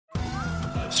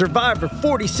Survivor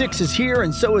 46 is here,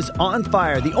 and so is On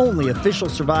Fire, the only official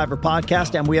Survivor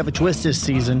podcast, and we have a twist this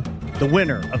season. The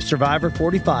winner of Survivor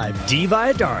 45, Dee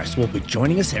Valladares, will be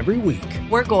joining us every week.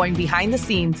 We're going behind the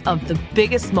scenes of the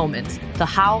biggest moments, the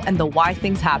how and the why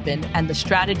things happen, and the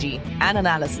strategy and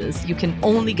analysis you can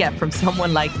only get from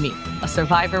someone like me, a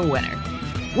Survivor winner.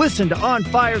 Listen to On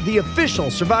Fire, the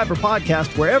official Survivor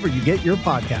podcast, wherever you get your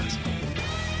podcast.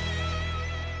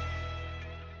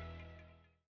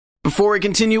 Before we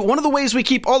continue, one of the ways we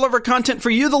keep all of our content for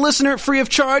you, the listener, free of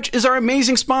charge is our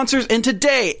amazing sponsors, and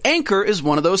today, Anchor is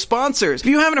one of those sponsors. If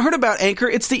you haven't heard about Anchor,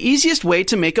 it's the easiest way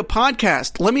to make a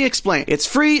podcast. Let me explain. It's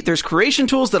free, there's creation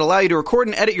tools that allow you to record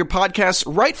and edit your podcasts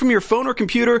right from your phone or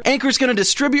computer. Anchor is going to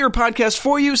distribute your podcast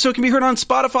for you so it can be heard on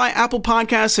Spotify, Apple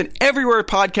Podcasts, and everywhere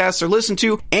podcasts are listened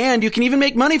to, and you can even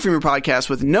make money from your podcast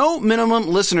with no minimum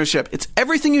listenership. It's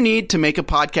everything you need to make a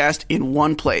podcast in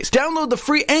one place. Download the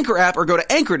free Anchor app or go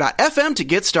to anchor.fm to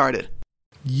get started.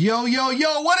 Yo,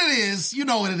 what it is, you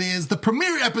know what it is, the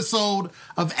premiere episode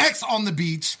of X on the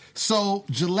Beach. So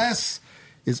Jaless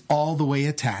is all the way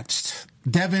attached.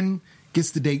 Devin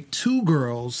gets to date 2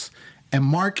 girls, and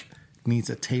Mark needs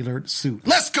a tailored suit.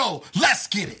 Let's go, let's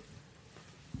get it.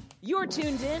 You're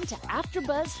tuned in to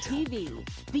AfterBuzz TV,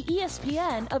 the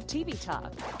ESPN of TV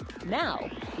talk. Now,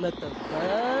 let the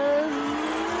buzz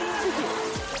begin.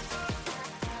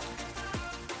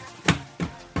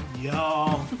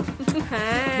 Y'all.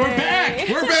 Hey. We're back.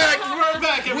 We're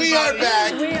back, everybody. we are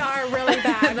back. We are really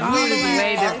back.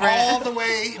 All the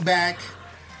way back.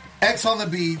 X on the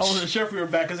Beach. I wasn't sure if we were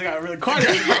back because it got really quiet.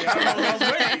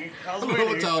 I was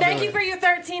waiting. Thank you for you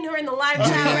 13 who are in the live chat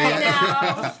right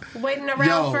now, waiting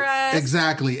around for us.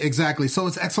 Exactly. So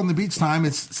it's X on the Beach time.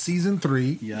 It's season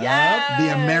 3. Yes.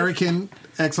 The American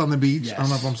X on the Beach. Yes. I don't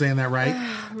know if I'm saying that right.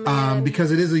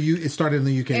 Because it started in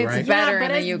the UK, It's right? better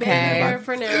but in the it's UK. better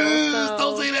for now. So.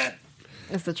 Don't say that.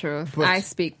 It's the truth. But- I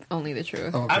speak only the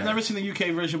truth. Okay. I've never seen the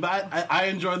UK version, but I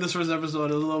enjoyed this first episode.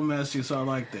 It was a little messy, so I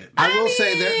liked it. I will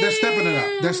say they're stepping it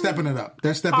up. They're stepping it up.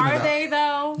 Are they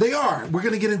though? They are. We're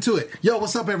going to get into it. Yo,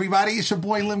 what's up, everybody? It's your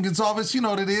boy, Lim Gonzalez. You know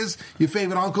what it is. Your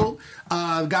favorite uncle,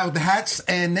 the guy with the hats.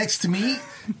 And next to me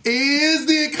is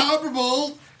the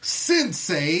incomparable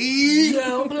Sensei.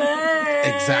 Joe Black.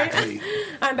 Exactly.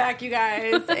 I'm back, you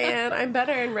guys, and I'm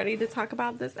better and ready to talk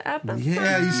about this episode.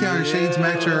 Yeah, you see how our shades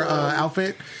match her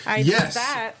outfit? I did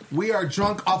that. We are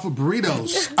drunk off of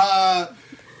burritos.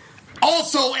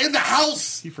 Also in the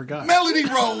house, You forgot. Melody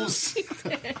Rose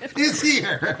is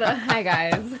here. Hi,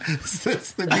 guys.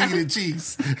 It's the vegan and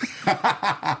cheese.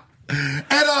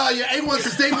 And your A1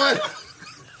 since day one.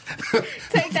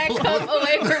 Take that cup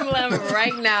away from Lem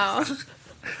right now.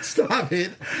 Stop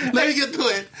it. Let me get to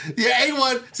it. Your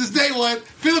A1 since day one.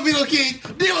 Filipino King.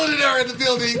 Dilo Lanera in the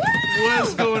building.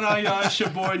 What's going on, y'all? It's your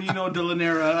boy, Nino De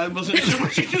Lanera. I wasn't sure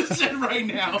what you just said right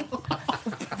now.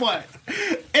 But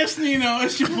it's Nino,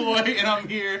 it's your boy, and I'm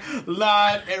here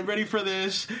live and ready for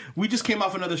this. We just came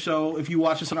off another show. If you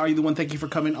watch us on Are You The One, thank you for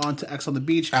coming on to X on the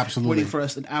Beach. Absolutely. Waiting for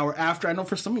us an hour after. I know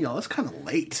for some of y'all, it's kind of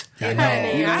late. I know.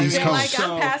 I East feel Coast. like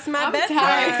I'm past my I'm bedtime.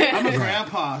 tired. I'm a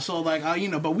grandpa, so like,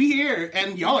 but we here,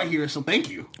 and y'all are here, so thank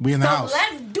you. We in the So house.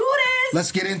 let's do this.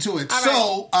 Let's get into it.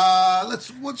 All So,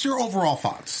 what's your overall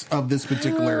thoughts of this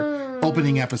particular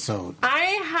opening episode?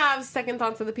 I have second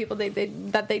thoughts of the people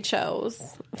that they chose.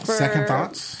 For, Second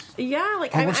thoughts? Yeah,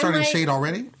 like Oh, we're starting I'm like, shade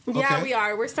already? Yeah, Okay. we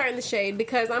are. We're starting the shade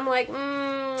because I'm like,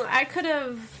 I could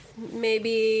have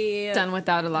maybe Done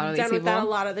without a lot of these people. without a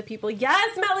lot of the people.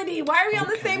 Yes, Melody. Why are we on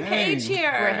the same page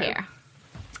here? We're here.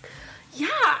 Yeah,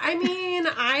 I mean,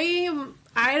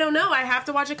 I don't know. I have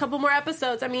to watch a couple more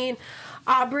episodes. I mean,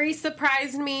 Aubrey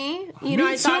surprised me. You know,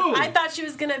 Me I too. thought she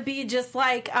was gonna be just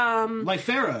like Like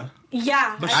Farrah.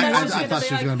 yeah. But I thought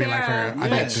she was gonna be like Farrah. I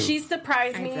But did too. she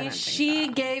surprised I me. didn't think She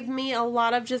that. gave me a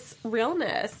lot of just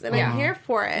realness, and Yeah. I'm here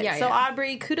for it. Yeah, so yeah.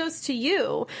 Aubrey, kudos to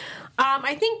you.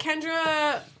 I think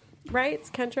Kendra. Right? It's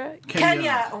Kendra?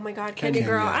 Kenya. Oh my God, Kenya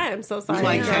girl. I am so sorry. We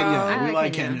like girl. Kenya. We like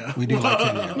like Kenya. Kenya. We do like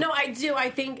Kenya. No, I do. I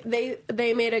think they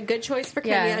made a good choice for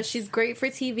Kenya. Yes. She's great for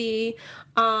TV.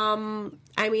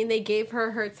 I mean, they gave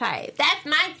her type. That's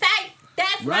my type.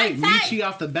 That's Right, my type. Michi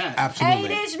off the bat. Absolutely.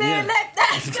 8-inch man,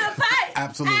 that's the fight.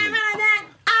 Absolutely. I'm on that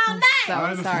all night. So All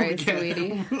right, before sorry, we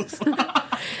get- sweetie.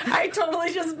 I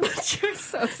totally just butchered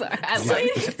So sorry. I love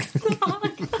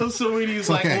you. So Sweetie's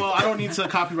like, okay. well, I don't need to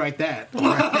copyright that.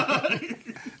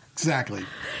 Exactly.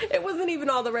 It wasn't even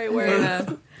all the right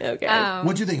words. Okay.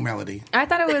 What'd you think, Melody? I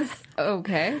thought it was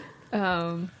okay.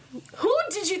 Who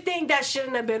did you think that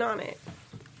shouldn't have been on it?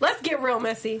 Let's get real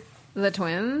messy. The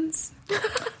twins.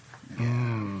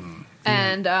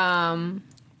 And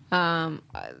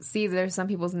See, there's some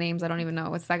people's names I don't even know.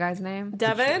 What's that guy's name?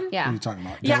 Devin? Yeah. What are you talking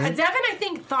about? Yeah, Devin? Devin, I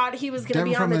think, thought he was going to Devin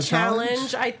be on from the the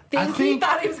challenge? challenge. I think he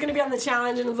thought he was going to be on the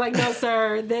challenge and was like, no,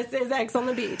 sir, this is X on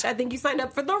the Beach. I think you signed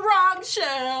up for the wrong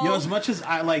show. Yo, as much as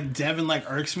I like Devin, like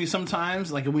irks me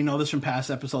sometimes. Like we know this from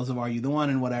past episodes of Are You the One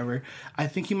and whatever. I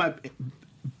think he might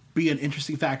be an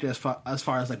interesting factor as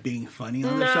far as like being funny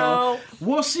on the show.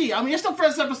 We'll see. I mean, it's the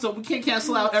first episode. We can't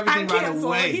cancel out everything right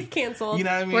away. He's canceled. You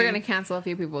know what I mean? We're gonna cancel a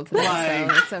few people today,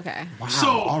 so it's okay. Wow, So-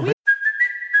 already?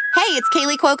 Hey, it's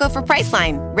Kaylee Cuoco for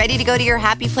Priceline. Ready to go to your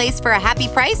happy place for a happy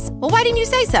price? Well, why didn't you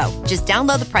say so? Just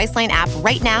download the Priceline app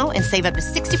right now and save up to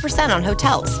 60% on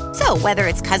hotels. So whether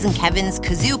it's Cousin Kevin's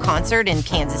Kazoo Concert in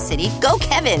Kansas City, go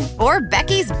Kevin, or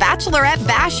Becky's Bachelorette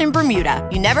Bash in Bermuda,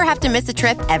 you never have to miss a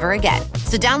trip ever again.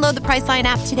 So download the Priceline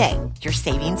app today. Your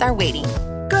savings are waiting.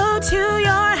 Go to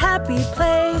your happy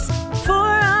place for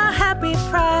a happy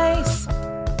price.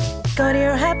 Go to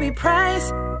your happy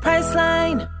price,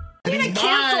 Priceline. Need a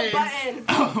cancel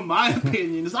button. My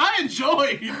opinion is I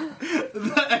enjoyed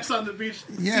the X on the Beach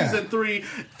season 3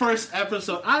 first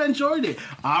episode. I enjoyed it.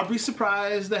 Aubrey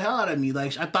surprised the hell out of me.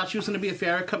 Like I thought she was going to be a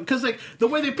fair because like the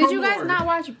way they Did you guys not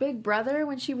watch Big Brother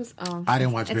when she was? I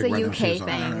didn't watch Big Brother. It's a UK She was on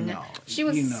thing. She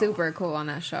was super cool on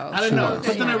that show. I don't know,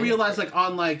 but then I realized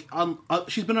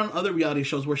she's been on other reality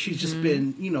shows where she's just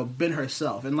been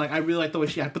herself, and like I really like the way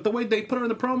she acted. But the way they put her in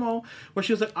the promo where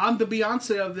she was like, "I'm the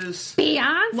Beyonce of this."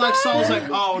 Beyonce. Like so, I was like,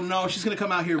 "Oh no, she's gonna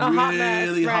come out here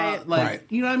really hot." Like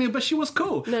you know what I mean? But she was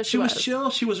cool. No, she was chill.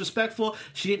 She was respectful.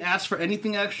 She didn't ask for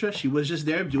anything extra. She was just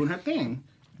there doing her thing.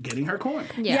 Getting her coin.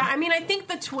 Yeah, I mean, I think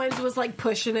the twins was like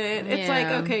pushing it. It's Yeah.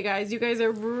 like, okay, guys, you guys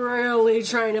are really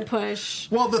trying to push.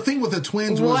 Well, the thing with the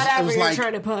twins was, Whatever it was you're like,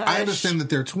 trying to push. I understand that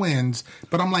they're twins,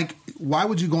 but I'm like, why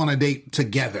would you go on a date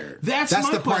together? That's the my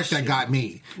part question. that got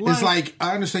me. It's like,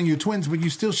 I understand you're twins, but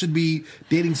you still should be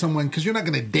dating someone because you're not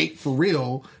going to date for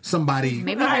real somebody.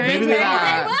 Maybe Maybe they're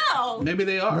they into will. Maybe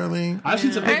they are. Really? I've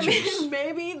seen some I pictures. mean,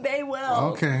 maybe they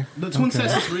will. Okay. The twin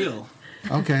cest is real.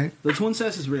 Okay. The twin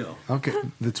cest is real. Okay.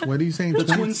 What are you saying? The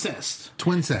twin cest.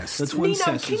 Twin cest. The twin Nino,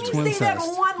 cest can is you real. say that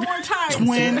cest. one more time?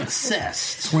 Twin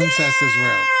cest. Twin cest is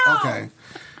real. Okay.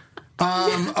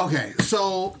 Okay.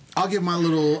 So I'll give my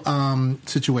little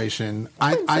situation.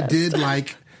 I did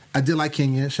like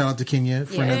Kenya. Shout out to Kenya,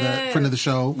 friend of the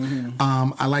show.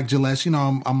 I like Jaless. You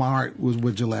know, my heart was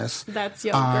with Jaless. That's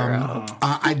your girl.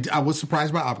 I was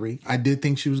surprised by Aubrey. I did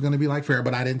think she was going to be like Farrah,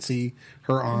 but I didn't see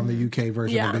her on the UK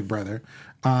version of Big Brother.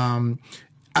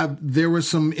 There was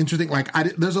some interesting,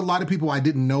 there's a lot of people I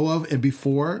didn't know of and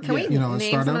before. Can we name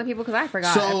some of the people? Because I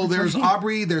forgot. So there's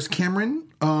Aubrey, there's Cameron,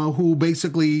 who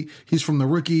basically, he's from The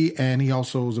Rookie, and he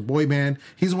also is a boy band.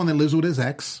 He's the one that lives with his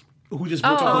ex. Who just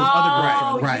broke up with his other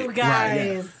girlfriend. Right, you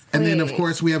guys. right. And then, of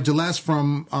course, we have Jaless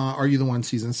from Are You the One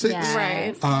season 6. Yes.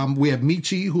 Right. We have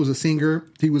Michi, who's a singer.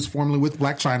 He was formerly with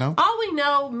Black China. All we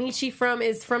know Michi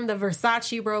is from the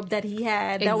Versace robe that he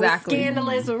had. That Exactly. was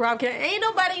scandalous with Rob Kennedy. Ain't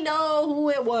nobody know who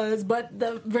it was but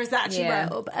the Versace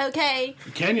robe. Okay?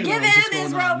 Kenya Give knows what's him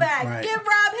his going robe on. back. Right. Give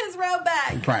Rob his robe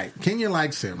back. Right. Kenya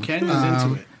likes him. Kenya's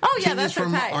into it. Oh, yeah, Kenya's that's her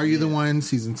from type. Are You the One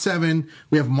season 7.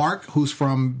 We have Mark, who's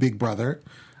from Big Brother.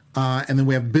 And then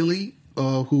we have Billy,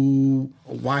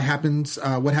 what happened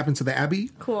to the Abbey?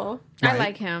 Cool. I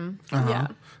like him. Yeah.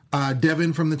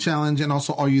 Devin from The Challenge, and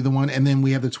also Are You the One? And then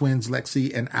we have the twins,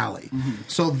 Lexi and Allie.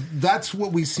 So that's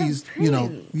what we see, you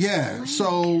know. Yeah.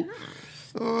 So,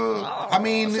 I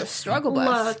mean, It's a struggle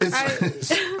bus.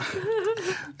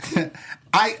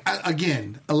 I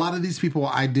again, a lot of these people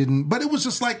I didn't, but it was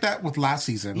just like that with last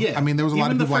season. Yeah. I mean, there was a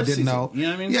lot of Even the people I first didn't season. know. You know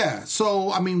what I mean? Yeah.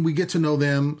 So, I mean, we get to know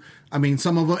them. I mean,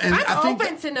 some of them, and I I'm think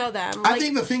open to know them. I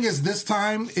think the thing is, this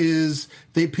time is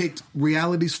they picked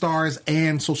reality stars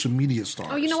and social media stars.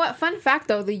 Oh, you know what? Fun fact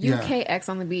though, the UK Yeah. X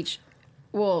on the Beach.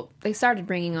 Well, they started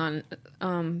bringing on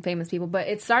famous people, but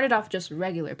it started off just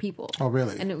regular people. Oh,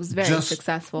 really? And it was very Just-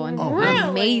 successful and Really?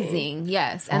 amazing.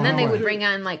 Yes, and then they would bring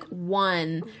on like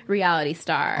one reality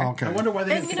star. Okay. I wonder why they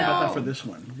didn't And, think you about know- that for this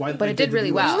one. Why But they it did the really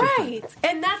US well. different. Right.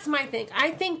 And that's my thing.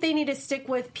 I think they need to stick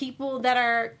with people that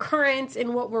are current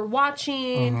in what we're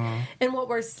watching and what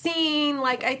we're seeing.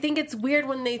 Like, I think it's weird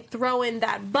when they throw in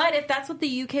that. But if that's what the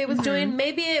UK was doing,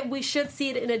 maybe we should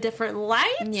see it in a different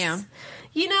light. Yeah.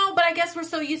 You know, but I guess we're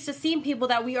so used to seeing people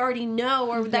that we already know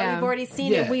or that Yeah. we've already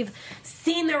seen Yeah. and we've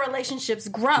seen their relationships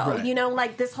grow. Right. You know,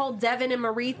 like this whole Devin and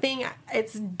Marie thing,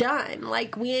 it's done.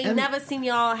 Like, we ain't And- never seen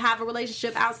y'all have a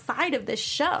relationship outside of this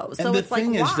show. So And the it's like,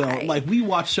 thing is, why? though, like we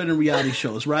watch certain reality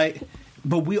shows, right?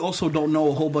 But we also don't know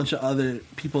a whole bunch of other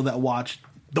people that watch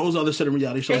those other set of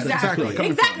reality shows. Exactly. That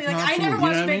coming Exactly. from. Like, I never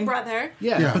watched Big Brother.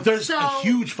 Yeah, but there's So- a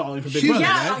huge following for Big Huge. Brother.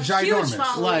 Yeah, right? a huge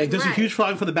following. Like, there's a right. huge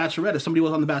following for The Bachelorette. If somebody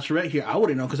was on The Bachelorette here, I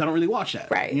wouldn't know because I don't really watch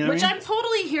that. Right. You know Which what I mean? I'm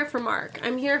totally here for Mark.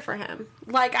 I'm here for him.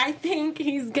 Like, I think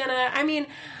he's gonna, I mean,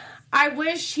 I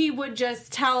wish he would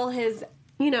just tell his,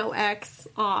 ex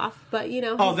off, but,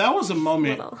 Oh, that was a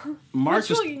moment. little- Mark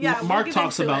Which we'll Mark get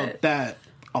talks into about it. that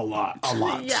a lot. A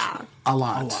lot. Yeah. A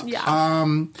lot.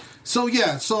 Yeah.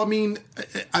 So I mean,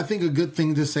 I think a good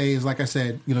thing to say is, like I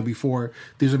said, before,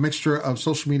 there's a mixture of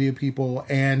social media people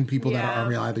and people that are on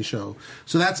reality show.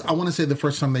 So I want to say the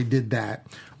first time they did that.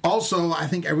 Also, I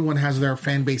think everyone has their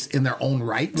fan base in their own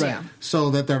right, so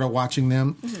that they're watching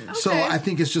them. Mm-hmm. So I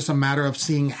think it's just a matter of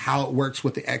seeing how it works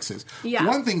with the exes. Yeah.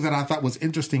 One thing that I thought was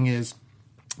interesting is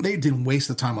they didn't waste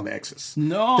the time on the exes.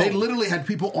 No. They literally had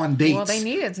people on dates. Well, they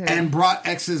needed to. And brought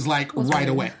exes right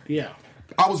away. Yeah.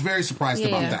 I was very surprised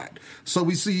about that. So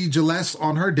we see Jalesse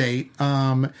on her date,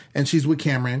 and she's with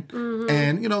Cameron,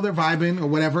 and they're vibing or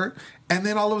whatever. And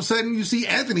then all of a sudden, you see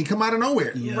Anthony come out of nowhere,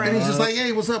 and he's just like,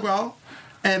 "Hey, what's up, y'all?"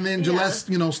 And then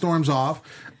Jalesse, storms off.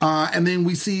 And then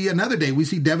we see another day. We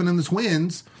see Devin and the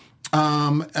twins. They're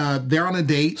on a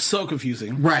date. So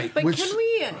confusing, right?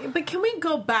 But can we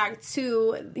go back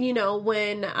to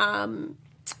when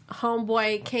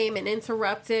Homeboy came and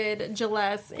interrupted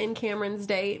Jalesse and Cameron's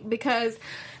date? Because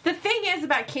the thing is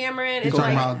about Cameron is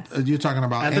You're talking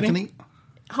about Anthony?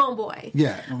 Homeboy.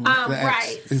 Yeah.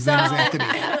 Right. His name is Anthony.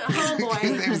 Homeboy.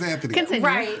 His name is Anthony. Continue.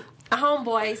 Right. A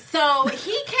homeboy. So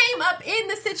he came up in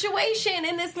the situation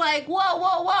and it's like, whoa.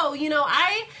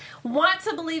 I want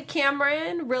to believe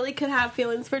Cameron really could have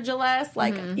feelings for Jalesse.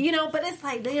 Like, but it's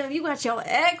like, damn, you got your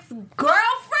ex-girlfriend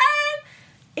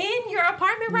in your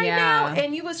apartment right now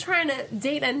and you was trying to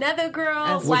date another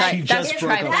girl. That's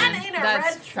trifling. That ain't a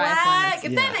That's red flag.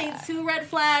 trifling. If that ain't two red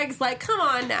flags, like, come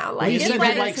on now. Like, he said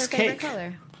red he likes her favorite cake.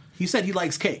 color. He said he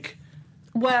likes cake.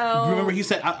 Well, Remember, he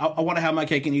said, I want to have my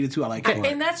cake and eat it too. I like cake.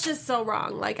 and that's just so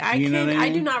wrong. Like, I You know what I I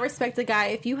mean? do not respect a guy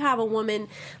if you have a woman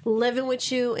living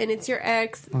with you and it's your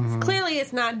ex. Clearly,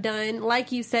 it's not done.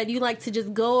 Like you said, you like to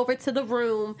just go over to the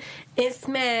room and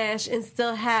smash and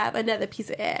still have another piece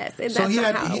of ass, and that's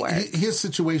not how it works. His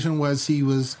situation was he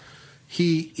was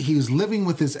living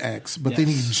with his ex, but then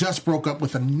he just broke up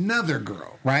with another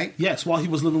girl, right? Yes, while he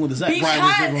was living with his ex.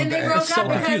 And they broke up So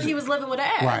because confusing. he was living with an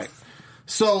ex. Right.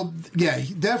 So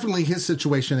definitely his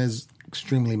situation is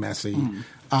extremely messy.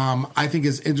 I think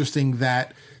it's interesting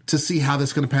to see how this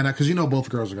is going to pan out because both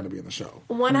girls are going to be in the show.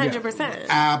 100%.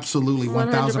 Absolutely,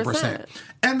 1,000%. 100%.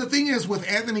 And the thing is, with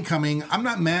Anthony coming, I'm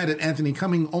not mad at Anthony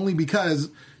coming only because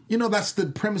that's the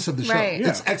premise of the show. Right.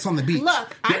 It's X on the beach.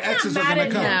 Look, Your I'm not exes are mad gonna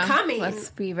at come. him coming. Let's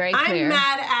be very clear. I'm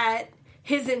mad at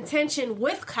his intention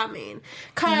with coming.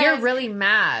 'Cause You're really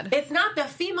mad. it's not the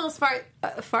female's fart.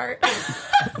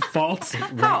 Fault.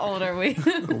 How old are we?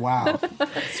 Wow.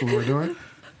 That's what we're doing?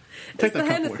 Take It's the that cup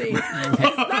Hennessy. away.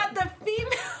 It's not the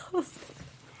female's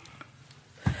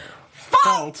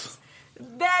Fault.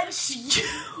 that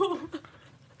you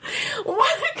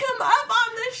want to come up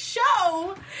on the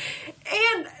show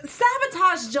and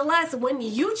sabotage Jalesse when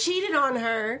you cheated on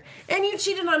her and you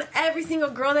cheated on every single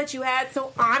girl that you had.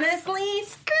 So honestly,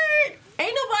 skirt,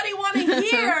 ain't nobody want to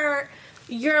hear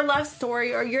your love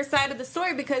story or your side of the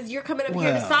story because you're coming up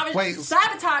here to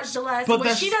sabotage Jalesse but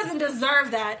when she doesn't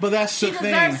deserve that. But that's she the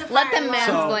deserves thing. to Let fire them you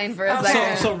up. mansplain for a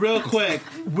second. So real quick,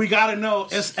 we gotta know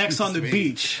it's X on the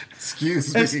beach.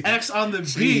 Excuse It's me. X on the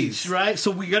beach, right?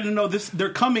 So we gotta know this.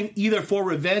 They're coming either for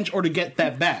revenge or to get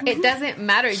that back. It doesn't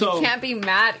matter. So- You can't be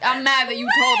mad. I'm mad that you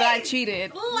told that I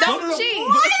cheated. Don't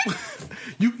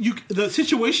cheat. The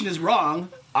situation is wrong.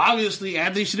 Obviously,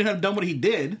 Anthony shouldn't have done what he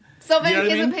did. So then You know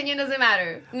what I his mean? opinion doesn't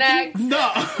matter. Next.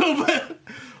 No, but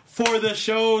for the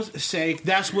show's sake,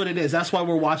 that's what it is. That's why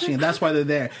we're watching it. That's why they're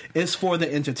there. It's for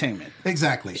the entertainment.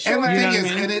 Exactly. Sure. And the You know thing what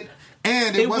is, I mean?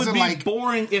 and it It would wasn't be like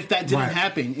boring if that didn't Right.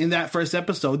 happen in that first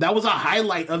episode. That was a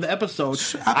highlight of the episode.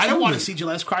 I don't want to see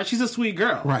Jalesse cry. She's a sweet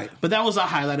girl. Right. But that was a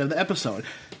highlight of the episode.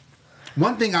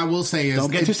 one thing I will say is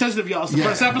Don't get too sensitive, y'all. It's the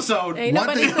first episode. Ain't One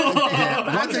nobody thing- sensitive. one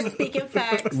I'm thing- just speaking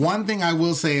facts. One thing I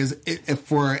will say is, if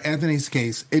for Anthony's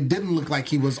case, it didn't look like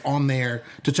he was on there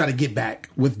to try to get back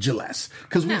with Jalesse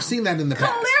because we've seen that in the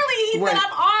past. Clearly, he Right. said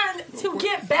I'm on to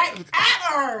get back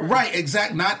at her. Right,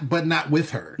 exact. Not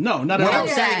with her. No, not at what all. I'm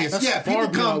saying is, That's far people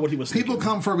beyond what he was people thinking.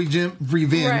 come for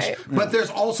revenge, Right. but there's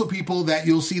also people that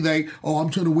you'll see I'm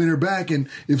trying to win her back, and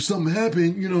if something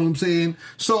happened, you know what I'm saying.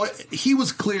 So he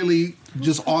was clearly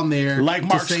just on there Like to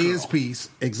Mark's say girl. his piece.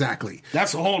 Exactly.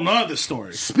 That's a whole nother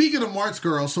story. Speaking of Mark's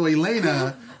girl, so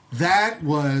Elena, that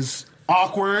was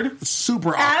Awkward.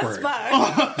 super As awkward.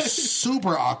 fuck.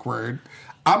 Super awkward.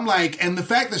 I'm like, and the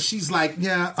fact that she's like,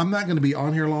 yeah, I'm not going to be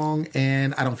on here long,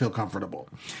 and I don't feel comfortable.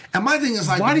 And my thing is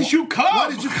like, why did you come? Why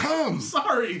did you come?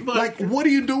 Sorry, but like, what are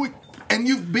you doing? And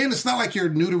you've been. It's not like you're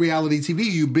new to reality TV.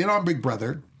 You've been on Big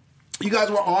Brother. You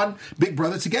guys were on Big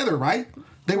Brother together, right?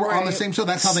 They were on the same show.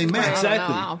 That's how they met.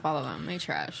 Exactly. I don't follow them. They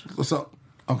trash. So,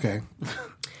 okay.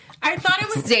 I thought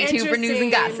it was Stay tuned for news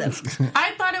and gossip.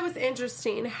 I thought it was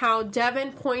interesting how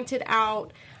Devin pointed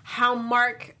out how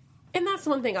Mark, and that's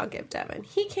one thing I'll give Devin.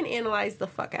 He can analyze the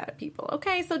fuck out of people.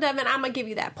 Okay, so Devin, I'm gonna give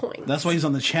you that point. That's why he's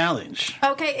on the challenge.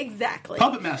 Okay, exactly.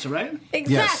 Puppet Master, right?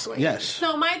 Exactly. Yes.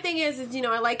 So my thing is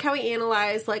I like how he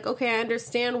analyzed. Like, okay, I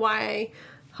understand why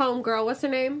homegirl, what's her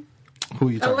name? Who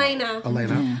are you talking about?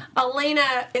 Elena.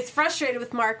 Elena is frustrated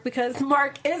with Mark because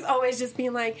Mark is always just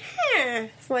being like,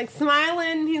 it's like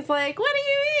smiling. He's like, what do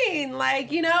you mean?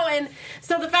 Like, and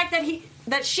so the fact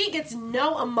that she gets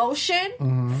no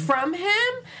emotion from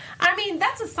him, I mean,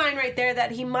 that's a sign right there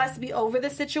that he must be over the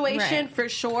situation for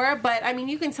sure. But I mean,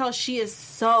 you can tell she is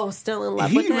so still in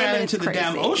love with him. He ran into the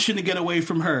damn ocean to get away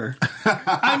from her.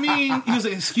 I mean, he was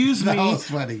like, excuse me. That was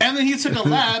funny. And then he took a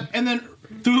lap and then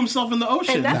threw himself in the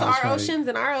ocean. And that's our oceans,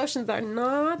 and our oceans are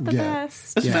not the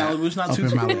best. It's Malibu. It's not too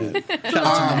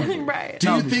right.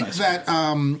 Do you think that,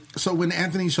 so when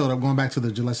Anthony showed up, going back to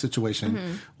the Gillette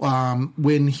situation,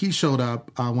 when he showed up,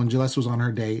 when Gillette was on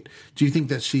her date, do you think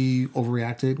that she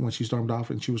overreacted when she stormed off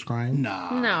and she was crying?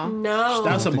 No.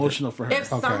 That's emotional for her. If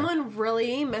someone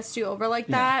really messed you over like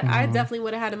that, I definitely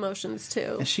would have had emotions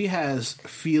too. And she has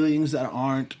feelings that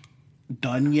aren't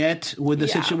done yet with the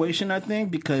situation, I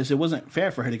think, because it wasn't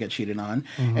fair for her to get cheated on,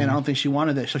 and I don't think she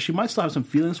wanted that. So she might still have some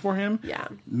feelings for him. Yeah.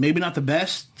 Maybe not the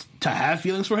best to have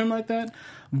feelings for him like that,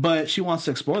 but she wants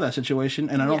to explore that situation,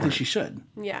 and I don't think she should.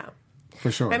 Yeah. For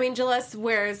sure. I mean, Gillette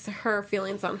wears her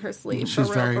feelings on her sleeve. She's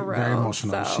for very, real, very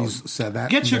emotional. So. She's said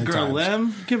that. Get your girl, times.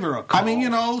 Lem. Give her a call. I mean,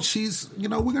 she's, we're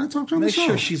going to talk to her on the show. Make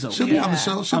sure she's okay. She'll be on the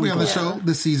show. She'll be on the show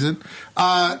this season.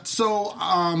 So,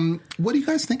 what do you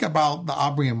guys think about the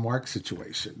Aubrey and Mark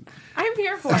situation? I'm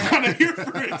here for it. I'm here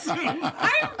for it, too.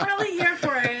 I'm really here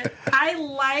for it. I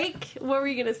like, what were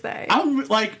you going to say? I'm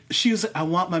like, she was like, I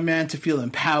want my man to feel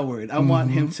empowered. I want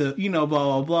him to, blah,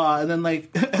 blah, blah. And then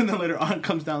later on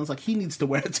comes down, it's like, he needs to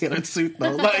wear a tailored suit,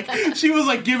 though. Like, she was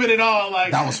like, giving it all.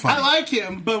 Like, that was funny. I like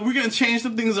him, but we're going to change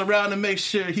some things around and make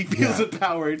sure he feels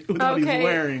empowered with what he's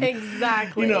wearing.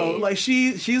 Exactly. Like,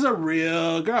 she's a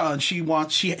real girl, and she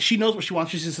knows what she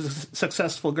wants. She's a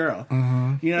successful girl. You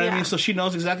know what I mean? So she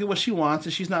knows exactly what she wants,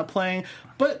 and she's not playing.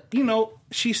 But,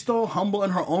 she's still humble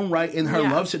in her own right in her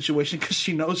love situation because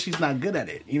she knows she's not good at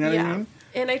it. You know what I mean?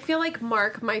 And I feel like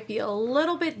Mark might be a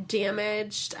little bit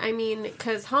damaged. I mean,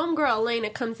 because homegirl Elena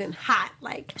comes in hot,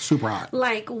 like super hot.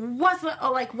 Like,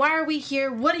 why are we here?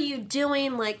 What are you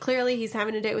doing? Like, clearly he's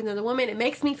having a date with another woman. It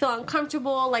makes me feel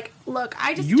uncomfortable. Like, look,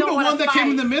 I just don't want to fight. You the one that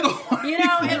came in the middle.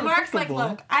 And Mark's like,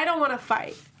 look, I don't want to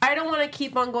fight. I don't want to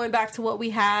keep on going back to what we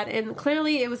had. And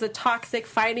clearly it was a toxic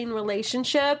fighting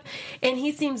relationship. And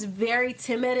he seems very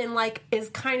timid and like is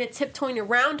kind of tiptoeing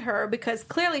around her because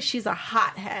clearly she's a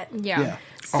hothead. Yeah.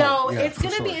 So it's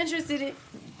going to be interesting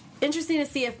to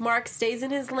see if Mark stays in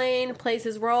his lane, plays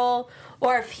his role,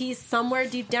 or if he's somewhere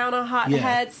deep down a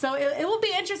hothead. So it will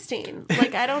be interesting.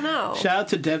 Like, I don't know. Shout out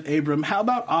to Dev Abram. How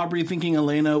about Aubrey thinking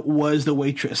Elena was the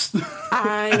waitress?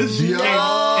 I know.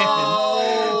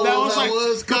 That was like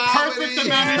the perfect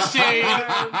amount of shade.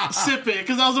 Sip it,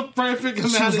 because that was a perfect amount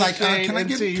of shade. She was like, can I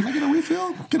get a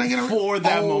refill? Can I get a refill? For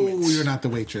that moment. Oh, you're not the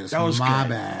waitress. That was my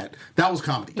bad. That was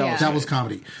comedy. That was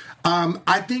comedy.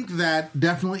 I think that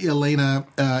definitely Elena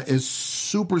is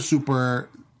super, super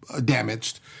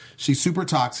damaged. She's super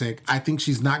toxic. I think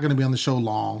she's not going to be on the show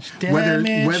long.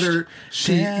 Whether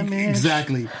she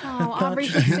exactly. Oh, Aubrey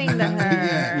should sing to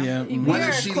her.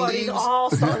 Whether she leaves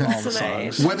all songs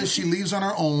tonight. Whether she leaves on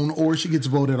her own or she gets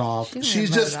voted off.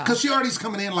 She's just because she already's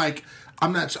coming in like,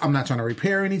 I'm not trying to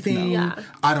repair anything. No.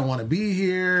 I don't want to be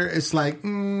here. It's like,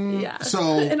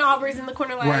 so. And Aubrey's in the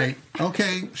corner like. Right.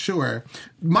 Okay, sure.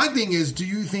 My thing is, do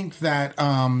you think that,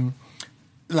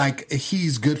 like,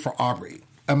 he's good for Aubrey?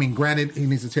 I mean, granted, he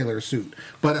needs to tailor a suit.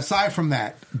 But aside from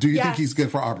that, do you think he's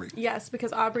good for Aubrey? Yes,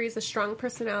 because Aubrey is a strong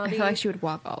personality. I feel like she would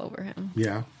walk all over him.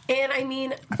 Yeah. And I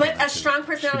mean, but a strong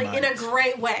personality in a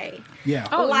great way. Yeah.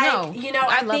 Oh, like, no.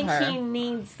 I think he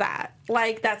needs that.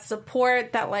 Like, that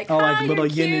support, that like, like little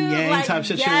yin yin and yang type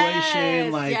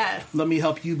situation. Yes, let me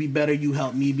help you be better, you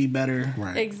help me be better.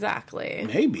 Right. Exactly.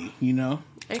 Maybe,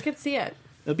 I could see it.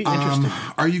 It'd be interesting.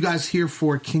 Are you guys here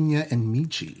for Kenya and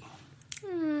Michi?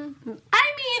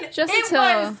 I mean, Just it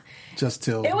until Just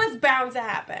till It was bound to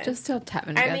happen. Just till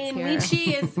Tevin I gets mean, here.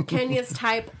 Michi is Kenya's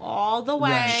type all the way.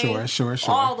 Yeah, sure.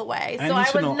 All the way. I So need I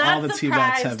to was know all not the tea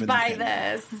about surprised Tevin by and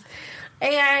Kenya. this.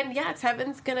 And yeah,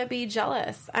 Tevin's going to be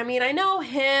jealous. I mean, I know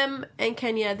him and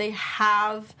Kenya, they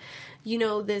have,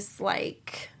 this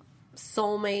like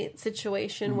soulmate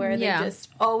situation where they just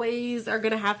always are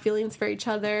going to have feelings for each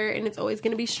other and it's always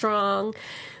going to be strong.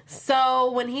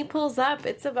 So when he pulls up,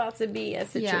 it's about to be a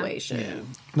situation. Yeah.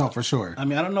 No, for sure. I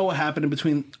mean, I don't know what happened in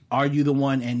between Are You the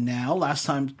One and now. Last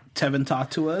time Tevin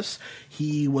talked to us,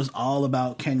 he was all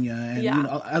about Kenya. And,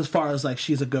 as far as, like,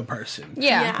 she's a good person.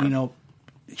 Yeah.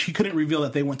 She couldn't reveal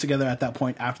that they weren't together at that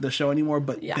point after the show anymore,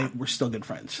 but they were still good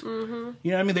friends. Mm-hmm.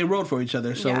 You know what I mean? They rode for each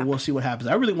other, so we'll see what happens.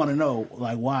 I really want to know,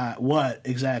 like, what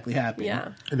exactly happened.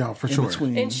 Yeah. No, for sure.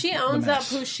 And she owns up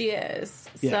who she is.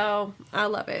 Yeah. So I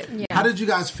love it. Yeah. How did you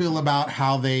guys feel about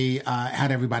how they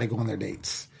had everybody go on their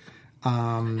dates? I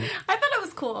thought it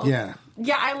was cool. Yeah.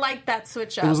 Yeah, I like that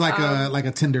switch up. It was like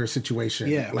a Tinder situation.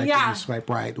 Yeah. Like you swipe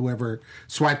right. Whoever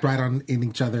swiped right in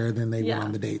each other, then they went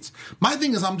on the dates. My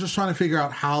thing is, I'm just trying to figure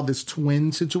out how this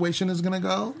twin situation is going to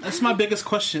go. That's my biggest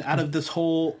question out of this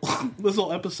whole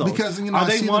episode. Because, are I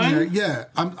they see one? them there. Yeah.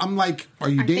 I'm like, are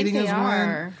you dating as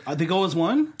one? They go as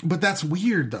one? But that's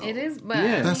weird, though. It is, but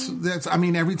That's. I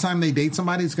mean, every time they date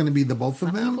somebody, it's going to be the both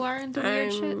of them. people are into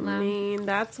weird shit. I mean,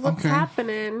 that's what's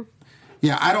happening.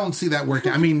 Yeah, I don't see that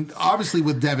working. I mean, obviously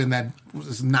with Devin, that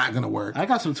was not going to work. I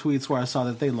got some tweets where I saw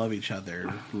that they love each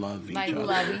other. Love each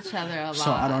other a lot.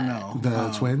 So I don't know.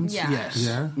 The twins? Yeah. Yes.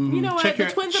 Yeah? Mm-hmm. You know what? The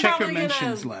twins are check probably your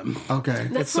mentions, gonna... Lem. Okay. The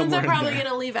It's twins are somewhere in probably there.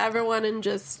 going to leave everyone and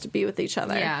just be with each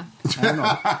other. Yeah. I don't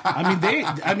know.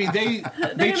 They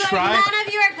They're try. like, none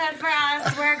of you are good for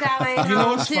us. We're going You know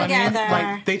home what's together. funny?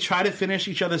 Like they try to finish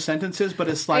each other's sentences, but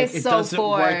it's like It's it so doesn't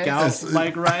work forced. out.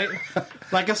 Like right,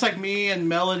 like it's like me and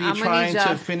Melody I'm gonna trying need to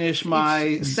ya finish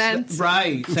my Sense.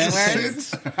 right Words.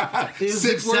 sentence. It's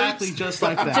Six exactly words? just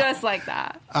like that. Just like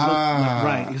that.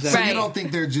 Right, So exactly. you don't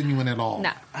think they're genuine at all?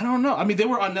 No. I don't know. I mean, they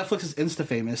were on Netflix's Insta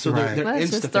Famous, so Right. they're Let's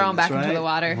Insta just throw them famous, back into right? the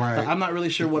water. Right. But I'm not really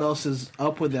sure what else is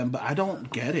up with them, but I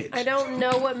don't get it. I don't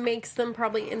know what makes them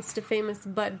probably Insta famous,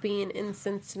 but being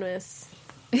incestuous.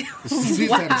 Say it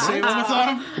one more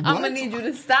time. I'm going to need you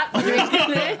to stop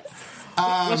drinking this.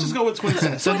 Let's just go with twin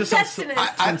sense. So just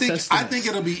Twin-cestiness. I think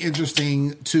it'll be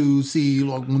interesting to see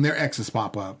when their exes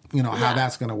pop up. You know how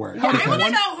that's going to work. I want to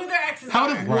know who their exes How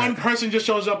are. if one person just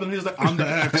shows up and he's like, "I'm the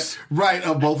ex Right,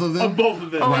 of both of them. of both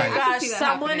of them"? Oh my Right. gosh! see that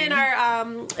Someone in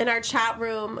our chat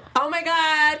room. Oh my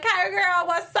god, Kaya girl,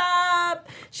 what's up?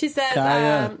 She says,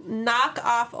 Kaya. "Knock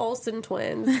off Olsen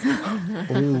twins."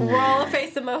 Roll a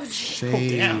face emoji.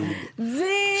 Shade.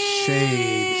 Zing.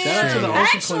 Shade. Shout out to the Olsen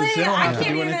Actually, twins. They don't I have to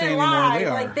can't do even anything lie. anymore. They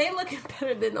are. Like they look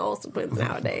better than the Olsen twins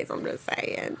nowadays. I'm just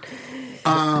saying.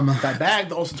 That bag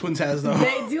the Olsen twins has though.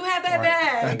 They do have that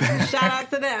bag. Shout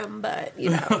out to them, but you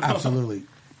know. Absolutely.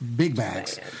 Big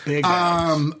bags. Big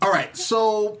bags. All right.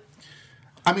 So,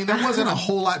 I mean, there wasn't a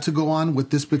whole lot to go on with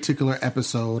this particular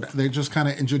episode. They're just kind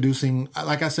of introducing,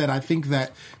 like I said, I think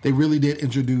that they really did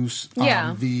introduce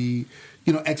the,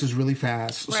 exes really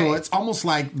fast. So Right. it's almost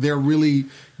like they're really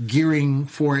gearing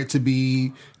for it to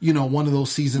be, one of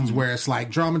those seasons where it's like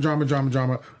drama.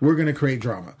 We're going to create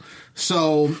drama.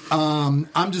 So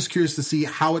I'm just curious to see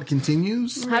how it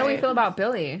continues. How do we feel about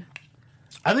Billy?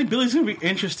 I think Billy's gonna be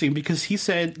interesting because he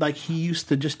said like he used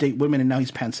to just date women and now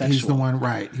he's pansexual. He's the one,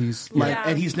 right? He's like, Yeah.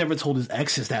 and he's never told his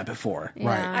exes that before.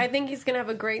 right. I think he's gonna have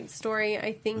a great story.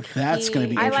 I think That's gonna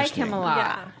be I like interesting. him a lot.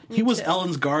 Yeah, He was too.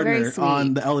 Ellen's Very gardener sweet.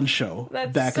 on the Ellen Show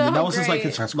That's back in so the that was just like great.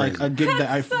 his That's like crazy. a gig that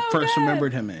I so first good.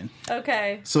 remembered him in.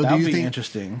 Okay. So That do would you be think?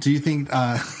 interesting. Do you think?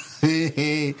 Do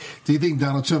you think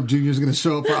Donald Trump Jr. is going to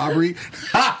show up for Aubrey?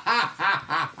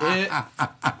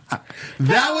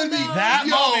 That would be That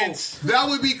moment. That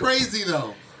would be crazy,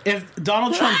 though. If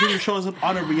Donald Trump Jr. shows up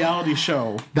on a reality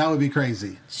show, That would be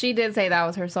crazy. She did say that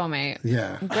was her soulmate.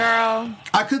 Yeah, Girl,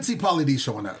 I could see Pauly D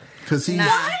showing up because he's. Nah.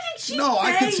 Why did she No,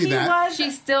 I say could see he that. was?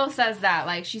 she still says that.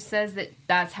 Like, she says that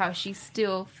that's how she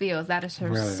still feels. That is her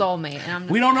Really? soulmate. And I'm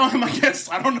just we don't know him. I guess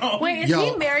I don't know. Wait, is Yo.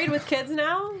 he married with kids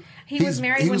now? He was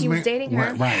married when he was dating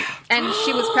her. Right. And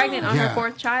she was pregnant on Yeah. her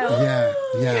fourth child.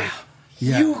 Yeah.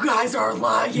 guys are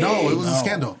lying. No, it was a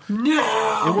scandal. it was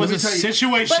Let me a tell you-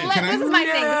 situation. But like, this is my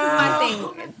thing. This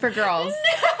is my thing for girls.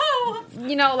 No.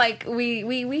 You know, like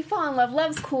we fall in love.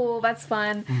 Love's cool. That's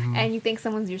fun. Mm-hmm. And you think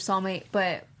someone's your soulmate,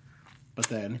 but But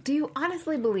then do you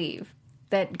honestly believe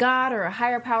that God or a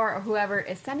higher power or whoever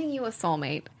is sending you a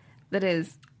soulmate that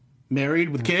is married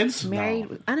with kids? married,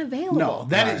 unavailable? No,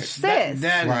 that Right. is Sis,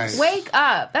 that Right. is wake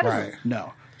up. That is Right.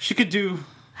 no. She could do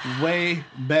way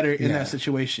better in Yeah. that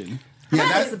situation. Yeah,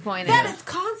 That's disappointing. That is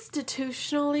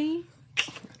constitutionally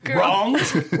Wrong.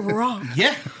 wrong.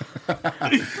 Yeah.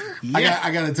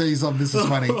 I got to tell you something. This is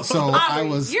funny. So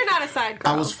You're not a side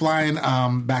girl. I was flying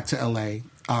back to LA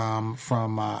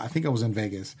from I think I was in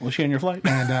Vegas. Was she on your flight?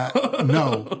 And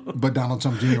no, but Donald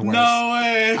Trump Jr. was. No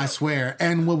way. I swear.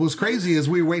 And what was crazy is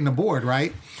we were waiting to board,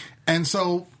 right? And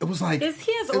so it was like, Is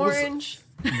he as orange?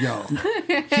 Yo,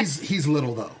 he's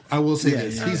little though. I will say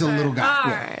this: he's a little guy.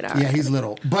 All right. Yeah, he's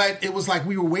little. But it was like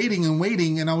we were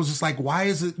waiting, and I was just like, why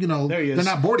is it? There he is. They're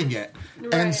not boarding yet.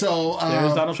 Right. And so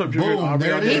there's Donald Trump Jr. Boom,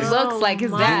 there it He is. looks like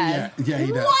his dad. Yeah,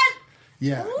 he does. What?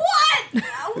 Yeah. What?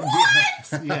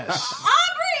 What? Yes.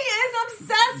 Aubrey is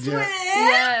obsessed Yeah. with.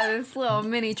 Yeah, this little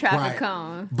mini traffic Right.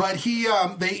 cone. But he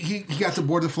got to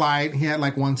board the flight. He had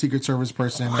like one Secret Service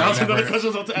person. or That was whatever. another question I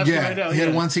was about to ask you right now. He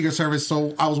had one Secret Service.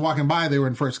 So I was walking by. They were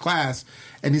in first class,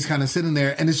 and he's kind of sitting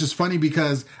there. And it's just funny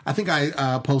because I think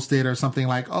I posted or something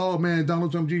like, "Oh man,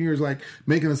 Donald Trump Jr. is like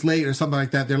making us late" or something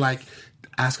like that. They're like,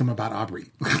 ask him about Aubrey.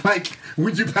 Like,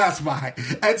 would you pass by?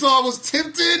 And so I was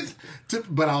tempted to,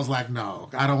 but I was like, no,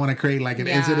 I don't want to create like an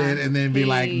incident and then be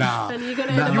like, nah. And you're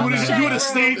gonna nah, end up You would have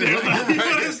stayed there. You would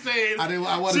have stayed.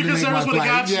 I wanted Secret to make Service my would have flight.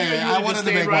 got you. Yeah, You I would've wanted to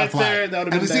stayed make my right flight. there. That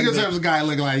would've And the been Secret that Service guy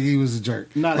looked like he was a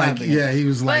jerk. Not like, happening. yeah, he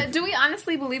was like. But do we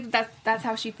honestly believe that that's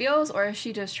how she feels, or is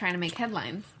she just trying to make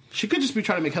headlines? She could just be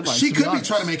trying to make headlines. She to could be honest.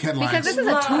 trying to make headlines. Because this is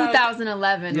a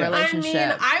 2011 relationship. I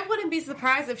mean, I wouldn't be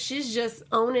surprised if she's just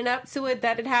owning up to it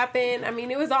that it happened. I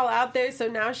mean, it was all out there, so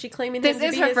now she's claiming This him to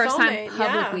is be her his first time soulmate.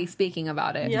 publicly speaking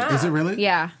about it. Yeah. Is it really?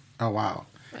 Yeah. Oh wow!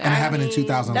 And it happened in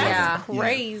 2011. That's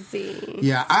crazy.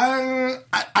 Yeah,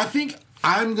 I think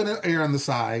I'm gonna err on the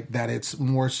side that it's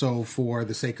more so for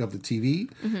the sake of the TV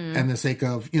and the sake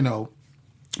of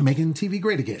making TV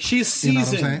great again. She's You know what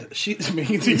I'm seasoned. saying? She's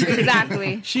making TV great.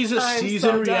 Exactly. She's a I'm seasoned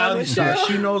so done reality with star. you.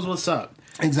 She knows what's up.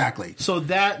 Exactly. So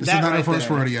that This that is not right her first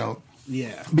there, rodeo.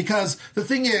 Yeah. Because the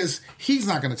thing is, he's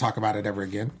not going to talk about it ever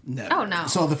again. No. Oh, no.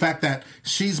 So the fact that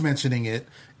she's mentioning it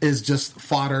is just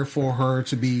fodder for her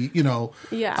to be,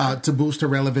 to boost her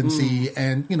relevancy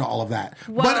and, all of that.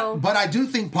 Well- but I do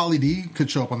think Pauly D could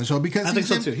show up on the show because I think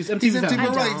so, too. He's MTV family. right,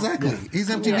 I don't. exactly. He's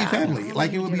MTV family.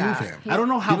 Like it would be you fam. I don't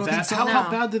know how You don't bad. think so? How No.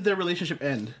 bad did their relationship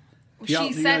end? She Y'all- do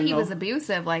you said guys he know? was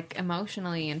abusive, like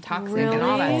emotionally and toxic and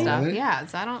all that Really? stuff. Really? Yeah,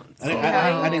 so I don't see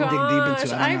I didn't dig deep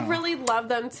into it. I I don't know. really love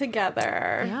them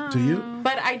together. Yeah. Do you?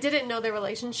 But I didn't know their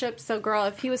relationship, so girl,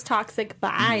 if he was toxic,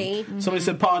 bye. Somebody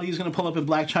said Paul D's going to pull up in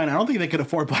Black China. I don't think they could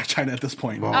afford Black China at this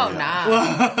point. Oh,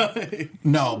 nah.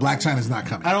 No, Black China's not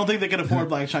coming. I don't think they can afford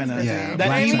Black China. Yeah, that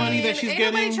Blac any Chyna- money that she's Ain't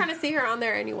nobody getting. trying to see her on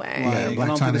there anyway. Right. Yeah, I Black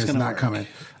don't China think it's is gonna not work. coming.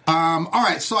 All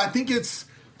right, so I think it's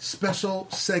special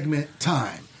segment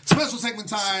time. Special segment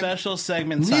time. Special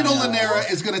segment time. Nino Lanera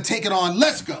is going to take it on.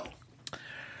 Let's go.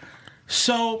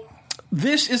 So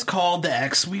this is called the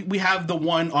X. We have the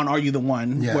one on Are You the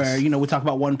One? Yes. Where, we talk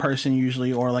about one person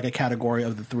usually or like a category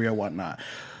of the three or whatnot.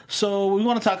 So we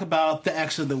want to talk about the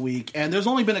X of the week. And there's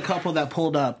only been a couple that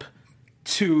pulled up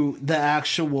to the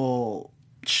actual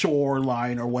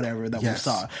shoreline or whatever that Yes.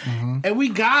 we saw. And we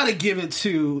gotta give it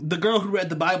to the girl who read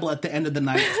the Bible at the end of the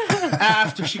night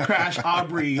after she crashed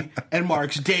Aubrey and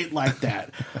Mark's date like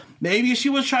that. Maybe she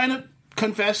was trying to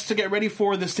confess to get ready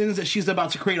for the sins that she's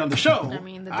about to create on the show. I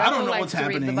mean, the I devil don't know likes what's to read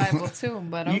happening. the Bible too,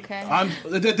 but okay.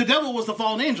 The devil was the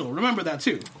fallen angel. Remember that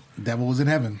too. Devil was in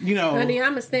heaven. Honey, I'm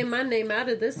gonna stay my name out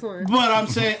of this one. But I'm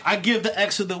saying I give the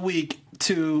X of the week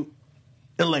to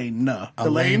Elena,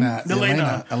 Mark's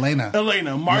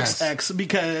Yes. ex,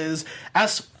 because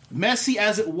as messy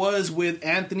as it was with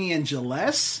Anthony and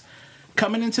Gillespie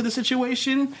coming into the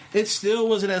situation, it still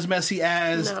wasn't as messy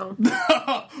as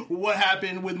what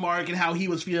happened with Mark and how he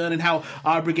was feeling and how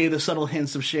Aubrey gave the subtle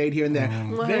hints of shade here and there.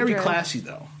 Very 100. classy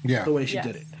though, Yeah. the way she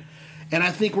did it. And I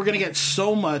think we're going to get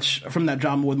so much from that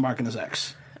drama with Mark and his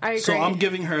ex. I agree. So I'm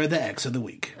giving her the X of the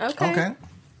week. Okay.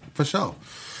 For sure.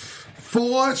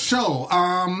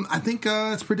 I think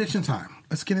it's prediction time.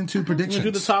 Let's get into predictions. You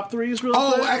do the top threes real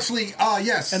quick? Actually,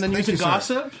 yes. And then Thank use you, the sir.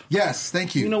 gossip? Yes,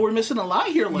 thank you. We're missing a lot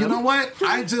here, Lim. You know what?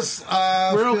 I just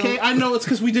We're feel- okay. I know it's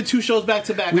because we did two shows back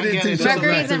to back. We I did get two it. shows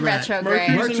Mercury's in back to back.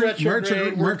 retrograde. Mercury's in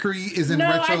retrograde. Mercury is in No,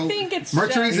 I retro. think it's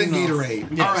Mercury's just- in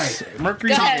Gatorade. Yes. All right.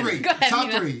 Mercury's Go Top ahead. three. Go ahead, Top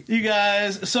Nina. three. You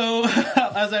guys, so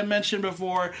as I mentioned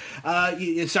before,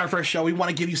 it's our first show. We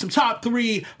want to give you some top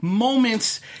three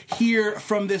moments here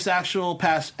from this actual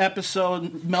past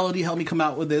episode. Melody helped me come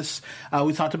out with this.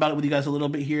 We talked about it with you guys a little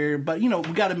bit here, but we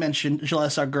got to mention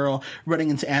Gillespie, our girl, running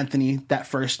into Anthony that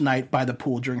first night by the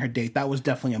pool during her date. That was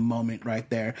definitely a moment right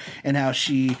there, and how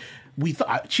she we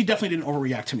thought she definitely didn't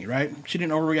overreact to me, right? She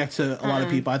didn't overreact to a lot of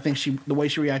people. I think the way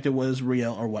she reacted was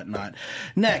real or whatnot.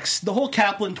 Next, the whole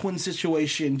Kaplan twin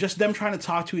situation, just them trying to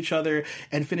talk to each other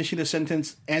and finishing the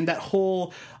sentence, and that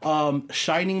whole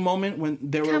Shining moment when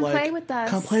they were Come like, play with us.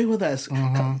 "Come play with us."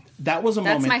 That was a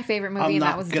moment. That's my favorite movie, I'm and not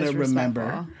that was gonna remember.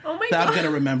 disrespectful. Oh my that God. I'm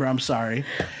gonna remember. I'm sorry.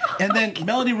 And then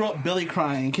Melody wrote Billy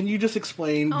crying. Can you just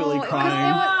explain Billy crying?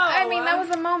 I mean, that was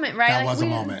a moment, right? That was a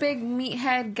we moment. Big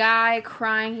meathead guy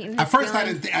crying. At first, I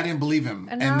didn't believe him,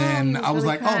 and then I was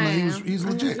really like, "Oh no, crying. he's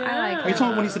legit." I like Are you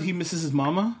talking when he said he misses his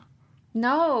mama?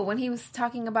 No, when he was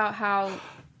talking about how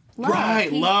love.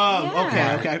 Right, love.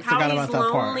 Yeah. Okay, I How forgot he's about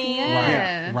that part. lonely.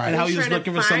 Yeah. Right. And how he was Trying to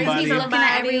looking for find somebody. He's looking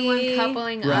at everyone Somebody.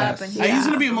 coupling Right. up, and He's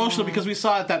gonna be emotional because we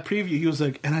saw at that preview. He was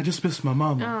like, "And I just missed my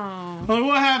mama." I'm like,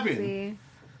 what happened? See?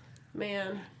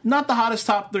 Man. Not the hottest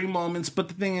top 3 moments, but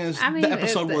the thing is, I mean, the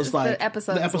episode was like the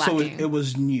episode was was, lacking. it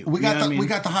was new. We You know got what I mean? we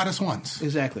got the hottest ones.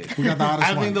 exactly. We got the hottest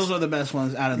I think ones. those are the best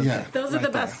ones out of the Yeah. pack. Those are right the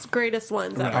there. best, greatest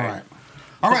ones ever.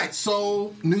 All right.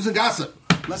 So news and gossip.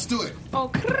 Let's do it. Oh,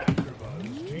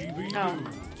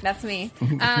 that's me.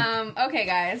 Okay,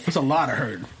 guys. That's a lot I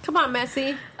heard. Come on,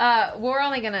 Messi. We're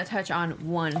only gonna touch on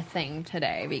one thing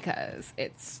today because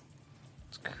it's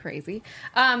crazy.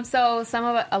 So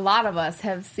a lot of us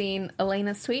have seen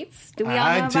Elena's tweets. Do we all know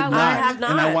I about did not, that? I have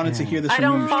not. and I wanted to hear this I from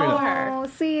don't you straight follow up. her. Oh,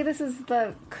 see, this is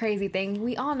the crazy thing.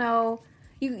 We all know.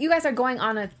 You guys are going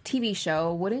on a TV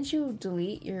show. Wouldn't you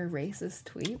delete your racist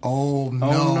tweets? Oh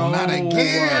no, no. not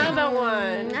again. Another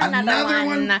one. Another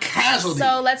one. Casualty.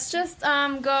 So let's just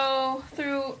go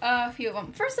through a few of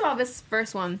them. First of all, this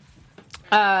first one,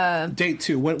 Date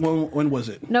 2. When was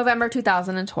it? November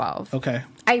 2012. Okay.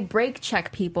 I break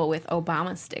check people with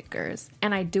Obama stickers,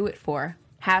 and I do it for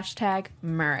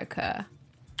 #America.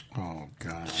 Oh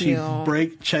god. She Ew.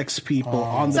 break checks people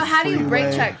on the So how do you break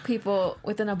freeway. check people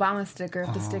with an Obama sticker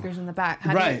if the sticker's in the back?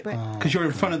 How do you Right, break- because you're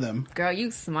in front of them. Girl,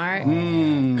 you smart.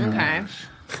 Okay.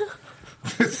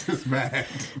 This is bad.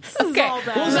 Okay.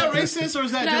 Was that racist or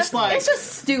is that No, just like? it's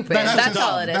just stupid. That's That's, just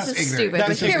all dumb. it is. That's It's just ignorant. stupid. That's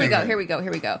But just here we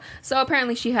ignorant. go. So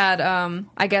apparently she had,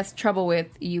 I guess, trouble with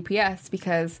UPS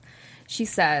because she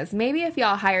says, maybe if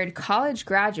y'all hired college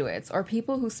graduates or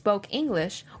people who spoke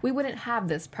English, we wouldn't have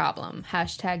this problem.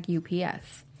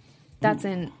 #UPS. That's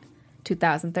in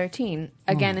 2013.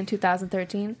 Again in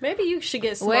 2013. Maybe you should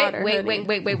get smarter. Wait.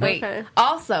 Okay.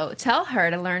 Also, tell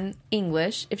her to learn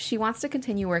English if she wants to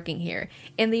continue working here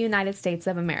in the United States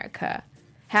of America.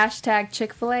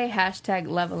 #Chick-fil-A,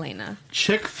 #Love Elena.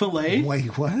 Chick-fil-A?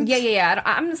 Wait, what? Yeah.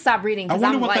 I'm gonna stop reading I because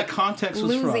wonder I'm what like that context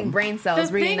was losing from. brain cells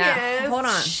The reading thing that. is, Hold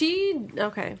on.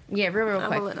 Okay. Yeah, real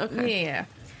quick. Okay. Yeah.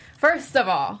 First of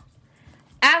all,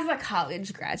 as a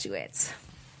college graduate,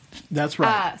 That's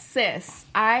right. sis,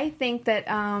 I think that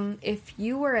if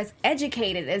you were as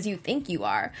educated as you think you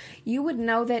are, you would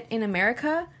know that in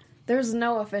America, there's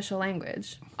no official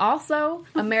language. Also,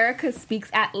 America speaks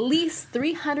at least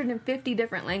 350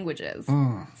 different languages.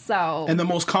 So, And the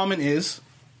most common is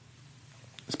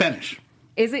Spanish.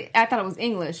 is it? I thought it was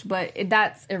English, but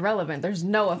that's irrelevant. There's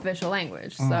no official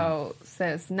language. So,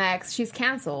 sis, next, she's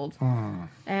canceled.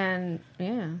 And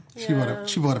yeah. She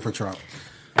voted for Trump.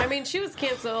 I mean, she was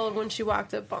canceled when she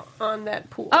walked up on that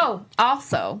pool. Oh,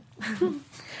 also,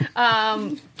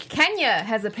 Kenya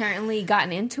has apparently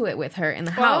gotten into it with her in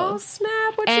the Oh, house.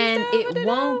 snap. What And she it said?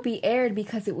 won't be aired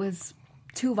because it was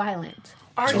too violent.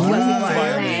 Are Is what people are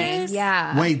violent? saying.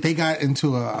 Yeah. Wait, they got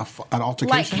into an altercation?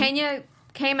 Like Kenya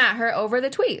came at her over the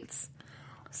tweets.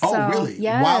 Oh, So, really?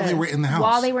 yes. While they were in the house?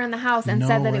 While they were in the house and No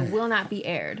said that way. it will not be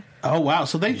aired. Oh, wow.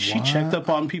 So she checked up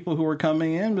on people who were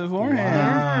coming in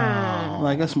beforehand.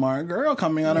 Like a smart girl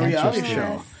coming on a reality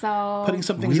show. So Putting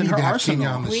some We things in need her to have Kenya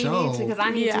on arsenal. the we show. need to, because I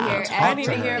need to Yeah. hear I need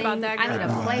to everything. hear about that I need a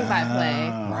girl. play-by-play.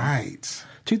 Right.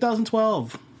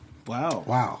 2012. Wow.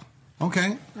 Wow.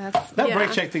 Okay. That's, That Yeah.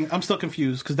 break check thing, I'm still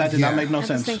confused because that did Yeah. not make no I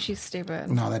sense. just think she's stupid.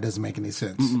 No, that doesn't make any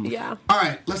sense. Yeah. All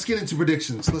right, let's get into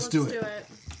predictions. Let's do it.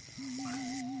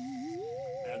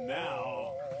 And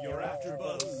now, you're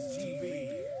AfterBuzz TV.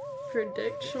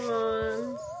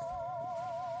 Predictions.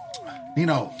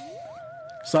 Nino.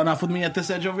 Starting off with me at this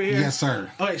edge over here? Yes, sir.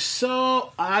 Okay,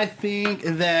 so I think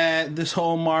that this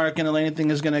whole Mark and Elena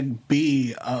thing is going to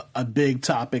be a big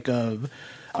topic of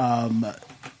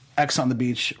X on the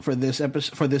Beach for this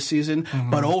episode, for this season,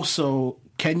 but also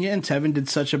Kenya and Tevin did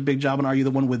such a big job on Are You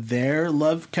the One with their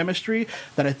love chemistry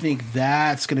that I think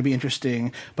that's going to be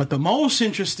interesting. But the most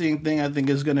interesting thing I think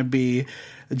is going to be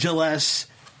Jaless,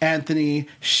 Anthony,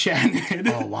 Shannon,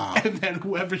 Oh, wow. and then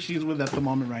whoever she's with at the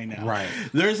moment right now. Right.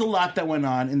 There's a lot that went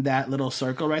on in that little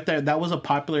circle right there. That was a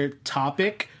popular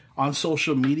topic on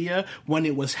social media when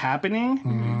it was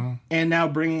happening. and now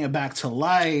bringing it back to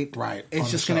light, Right, it's on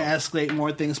just the going to show. escalate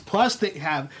more things. Plus, they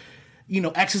have,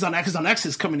 X's on X's on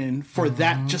X's coming in for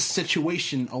that just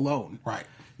situation alone. Right.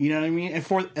 You know what I mean? And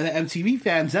for the MTV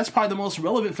fans, that's probably the most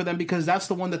relevant for them because that's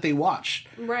the one that they watch.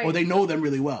 Right. Or they know them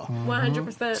really well.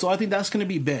 100%. So I think that's going to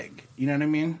be big. You know what I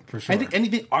mean? For sure. I think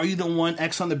anything Are You the One,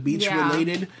 X on the Beach Yeah.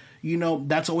 related,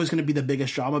 that's always going to be the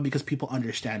biggest drama because people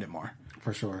understand it more.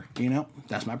 For sure.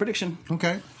 That's my prediction.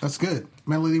 Okay, that's good.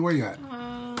 Melody, where you at?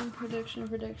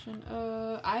 Prediction.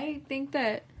 I think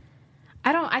that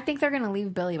I think they're gonna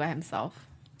leave Billy by himself.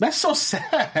 That's so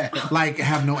sad. Like,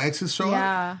 have no exes show up?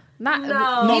 Yeah, not No.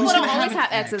 people he's don't gonna always have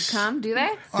have an exes ex. come, do they?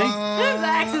 His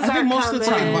exes I think are most of the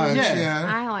coming. time, Much, yeah. yeah.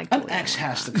 I like An Billy. ex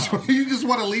has to come. You just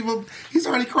want to leave him? He's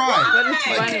already cried. But it's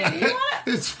funny.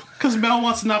 It's Because Mel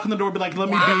wants to knock on the door and be like, let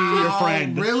me be your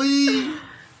friend. Really?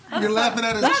 You're laughing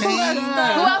at his pain? Who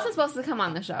else is supposed to come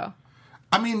on the show?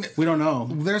 I mean, We don't know.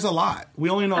 there's a lot. We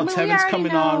only know I mean, we Tevin's already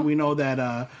coming know. on. We know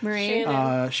that Marie,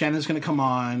 Shannon's going to come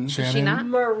on. is she not?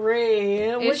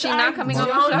 Marie. Which she not coming on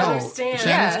the don't show? No, understand.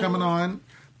 Shannon's Yeah. coming on.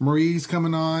 Marie's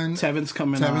coming on. Tevin's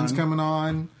coming on. Tevin's coming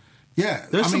on. Yeah.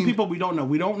 There's I some mean, people we don't know.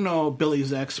 We don't know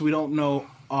Billy's ex. We don't know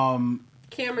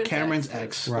Cameron's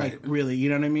ex. Right. Like, really, you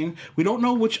know what I mean? We don't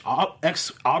know which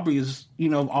ex Aubrey's is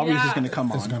Yeah. going to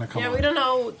come on. It's going to come Yeah, on. we don't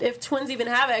know if twins even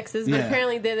have exes, but Yeah.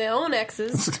 apparently they're their own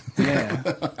exes. Yeah.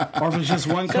 Or if it's just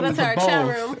one So coming that's for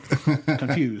our both. chat room.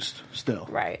 Confused still.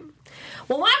 Right.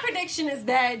 Well, my prediction is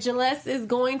that Jalesse is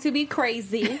going to be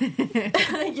crazy.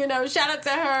 Shout out to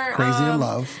her. Crazy in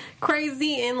love.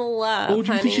 Crazy in love. Oh,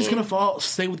 do you think she's honey. going to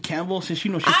stay with Campbell since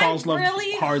she I falls in love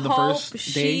really hard the hope first day?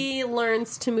 she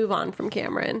learns to move on from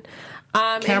Cameron.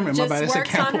 Cameron, and my just bad. I said works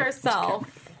on Campbell.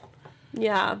 herself.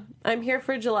 Yeah, I'm here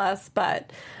for Jalesse,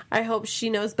 but I hope she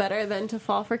knows better than to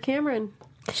fall for Cameron.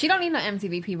 She don't need no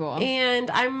MTV people. And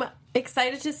I'm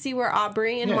excited to see where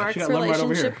Aubrey and Yeah, Mark's she got love right over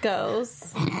relationship here.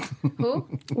 goes. Who?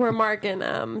 Where Mark and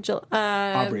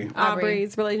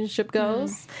Aubrey's relationship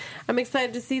goes. I'm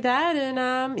excited to see that,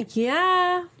 and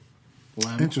yeah.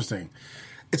 Interesting.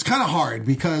 It's kind of hard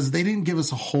because they didn't give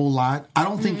us a whole lot. I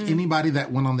don't think anybody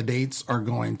that went on the dates are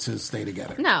going to stay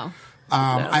together. No.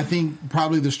 I think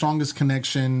probably the strongest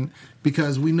connection,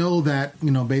 because we know that,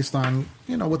 based on,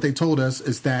 what they told us,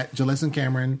 is that Jalesse and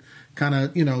Cameron kind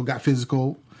of, got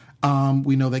physical.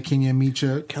 We know that Kenya and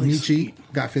Michi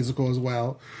got physical as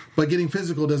well. But getting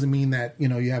physical doesn't mean that, you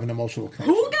have an emotional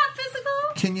connection. Who got physical?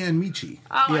 Kenya and Michi.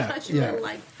 Oh, Yeah. I thought you meant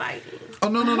like fighting. Oh,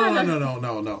 no.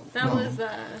 That was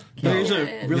There's a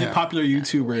Kenya really Yeah. popular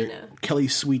YouTuber, Karina. Kelly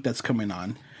Sweet, that's coming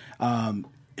on.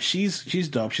 She's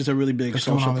dope. She's a really big That's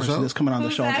coming social on the person show? that's coming on the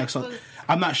Whose show. ex was-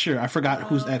 I'm not sure. I forgot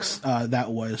whose ex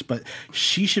that was, but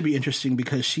she should be interesting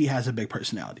because she has a big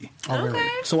personality. Oh, really? Okay.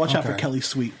 So watch out for Okay. Kelly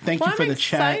Sweet. Thank Well, you for I'm the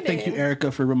chat. excited. Thank you,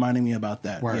 Erica, for reminding me about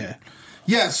that. Right. Yeah.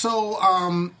 Yeah, so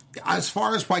as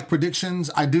far as like predictions,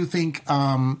 I do think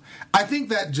I think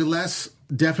that Jalesse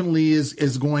definitely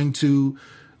is going to,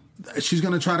 she's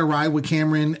going to try to ride with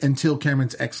Cameron until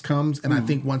Cameron's ex comes, and I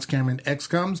think once Cameron's ex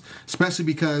comes, especially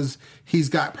because he's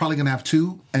probably going to have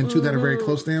two that are very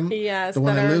close to him. Yes, the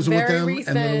one that that are lives with very them, and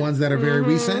then the recent. ones that are very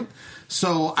recent.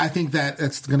 So I think that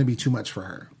that's going to be too much for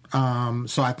her.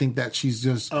 So I think that she's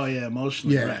just Oh yeah,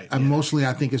 emotionally. yeah, Right. emotionally,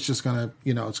 I think it's just gonna,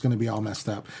 it's gonna be all messed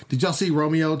up. Did y'all see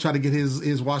Romeo try to get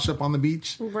his wash up on the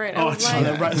beach? Right. I Oh, was it's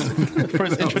like, right.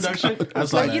 First introduction. I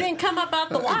was like, like, you didn't come up out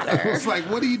the water. It's like,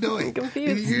 what are you doing?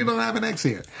 Confused. You don't have an ex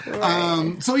here.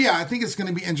 Right. So yeah, I think it's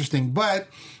gonna be interesting, but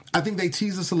I think they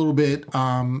tease us a little bit.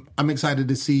 I'm excited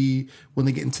to see when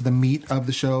they get into the meat of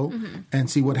the show and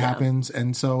see what happens.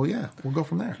 And so yeah, we'll go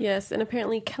from there. Yes, and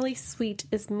apparently Kelly Sweet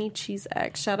is Michi's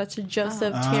ex. Shout out to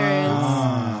Joseph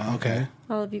Terrence. okay.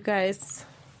 All of you guys.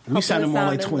 We sounded more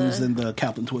like in twins the- than the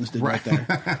Kaplan twins did right there.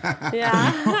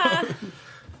 Yeah.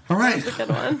 All right. Good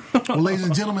one. Well, ladies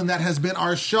and gentlemen, that has been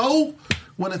our show.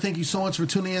 Want to thank you so much for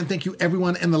tuning in. Thank you,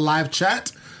 everyone in the live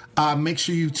chat. Make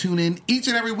sure you tune in each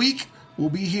and every week. We'll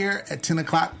be here at 10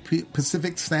 o'clock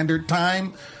Pacific Standard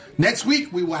Time. Next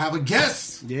week, we will have a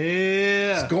guest.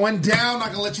 Yeah. Going down. Not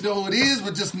going to let you know who it is,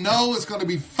 but just know it's going to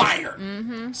be fire.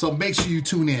 So make sure you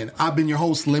tune in. I've been your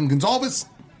host, Lim Gonzalez.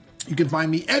 You can find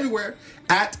me everywhere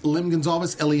at Lim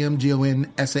Gonzalez,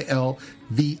 LemGonsalves.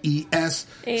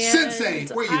 And Sensei,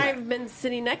 where you at? I've been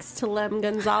sitting next to Lem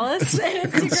Gonzalez.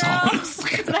 And it's your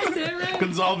girl. Did I say it right?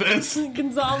 Gonzalez.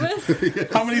 Gonzalez.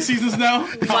 How many seasons now? How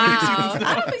many Wow. seasons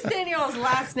I don't be saying y'all's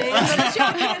last name, but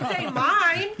y'all can't say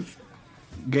mine.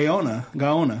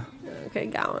 Gaona. Okay,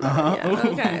 going on. Yeah,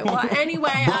 okay. Well,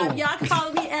 anyway, y'all can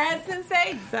follow me at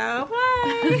Sensei Zoe.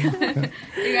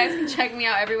 You guys can check me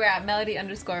out everywhere at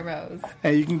Melody_Rose.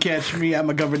 And you can catch me at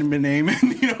my government name,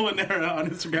 Nino Lanera, on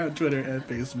Instagram, Twitter, and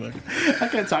Facebook. I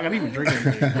can't talk. I don't even drink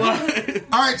anything.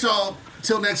 All right, y'all.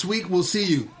 Till next week, we'll see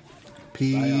you.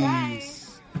 Peace. Bye.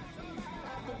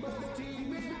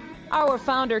 Our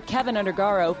founder, Kevin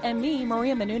Undergaro, and me,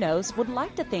 Maria Menounos, would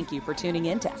like to thank you for tuning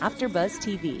in to AfterBuzz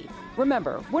TV.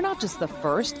 Remember, we're not just the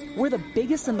first, we're the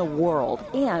biggest in the world,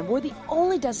 and we're the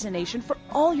only destination for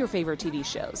all your favorite TV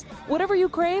shows. Whatever you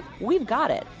crave, we've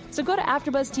got it. So go to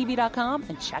AfterBuzzTV.com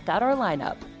and check out our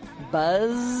lineup.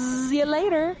 Buzz you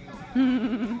later.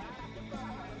 The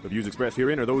views expressed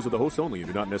herein are those of the hosts only and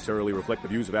do not necessarily reflect the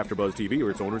views of AfterBuzz TV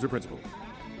or its owners or principals.